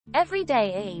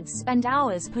Everyday aides spend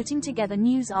hours putting together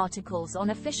news articles on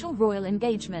official royal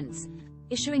engagements,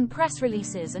 issuing press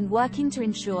releases and working to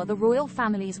ensure the royal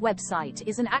family's website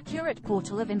is an accurate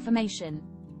portal of information.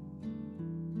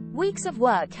 Weeks of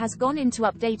work has gone into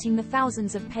updating the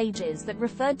thousands of pages that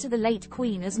referred to the late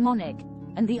Queen as monarch,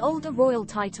 and the older royal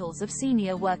titles of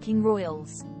senior working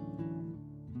royals.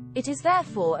 It is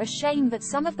therefore a shame that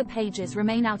some of the pages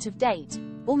remain out of date,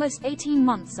 almost 18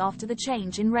 months after the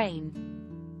change in reign.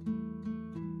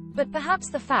 But perhaps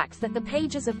the fact that the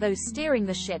pages of those steering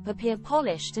the ship appear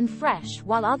polished and fresh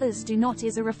while others do not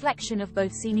is a reflection of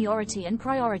both seniority and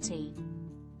priority.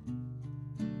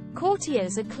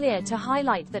 Courtiers are clear to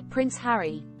highlight that Prince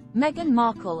Harry, Meghan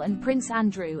Markle and Prince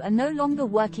Andrew are no longer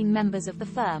working members of the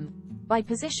firm, by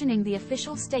positioning the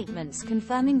official statements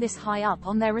confirming this high up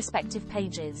on their respective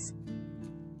pages.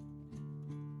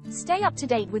 Stay up to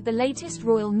date with the latest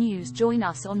royal news. Join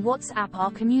us on WhatsApp.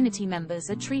 Our community members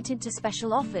are treated to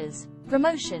special offers,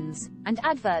 promotions, and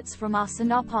adverts from us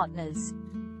and our partners.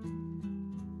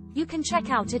 You can check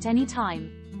out at any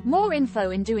time. More info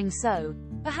in doing so.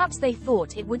 Perhaps they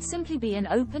thought it would simply be an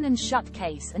open and shut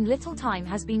case, and little time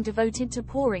has been devoted to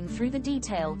poring through the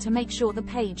detail to make sure the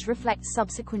page reflects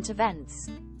subsequent events.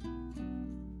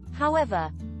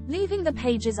 However, leaving the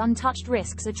pages untouched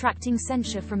risks attracting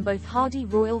censure from both hardy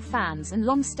royal fans and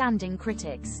long-standing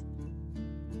critics.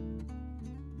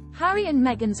 Harry and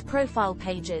Meghan's profile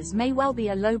pages may well be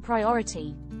a low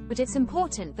priority, but it's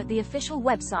important that the official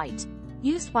website,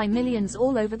 used by millions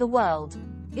all over the world,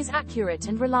 is accurate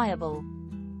and reliable.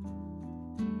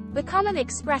 Become an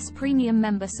Express Premium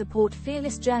member. Support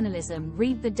fearless journalism.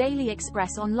 Read the Daily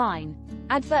Express online.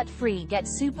 Advert free. Get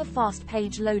super fast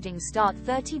page loading. Start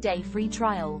 30-day free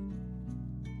trial.